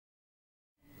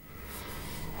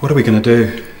What are we going to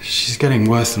do? She's getting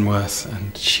worse and worse,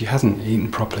 and she hasn't eaten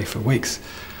properly for weeks.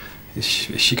 Is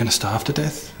she going to starve to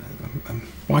death?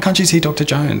 Why can't you see Dr.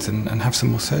 Jones and have some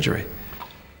more surgery?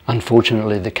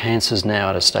 Unfortunately, the cancer's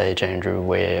now at a stage, Andrew,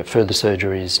 where further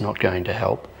surgery is not going to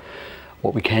help.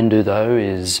 What we can do, though,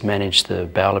 is manage the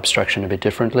bowel obstruction a bit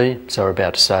differently. So we're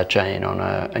about to start Jane on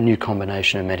a new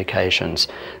combination of medications.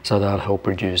 So they'll help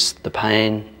reduce the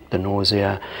pain, the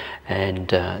nausea, and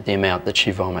the amount that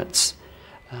she vomits.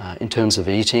 In terms of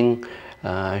eating,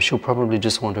 she'll probably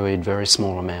just want to eat very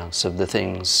small amounts of the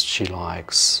things she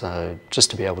likes,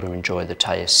 just to be able to enjoy the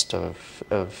taste of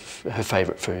her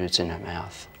favourite foods in her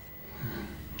mouth.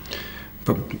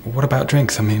 But what about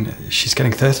drinks? I mean, she's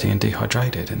getting thirsty and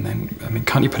dehydrated, and then, I mean,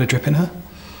 can't you put a drip in her?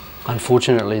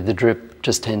 Unfortunately, the drip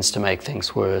just tends to make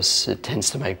things worse. It tends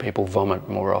to make people vomit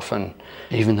more often.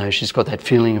 Even though she's got that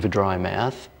feeling of a dry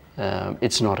mouth,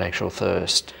 it's not actual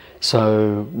thirst.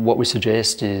 So what we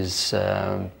suggest is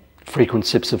frequent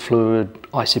sips of fluid,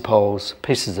 icy poles,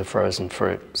 pieces of frozen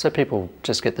fruit, so people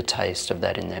just get the taste of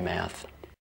that in their mouth.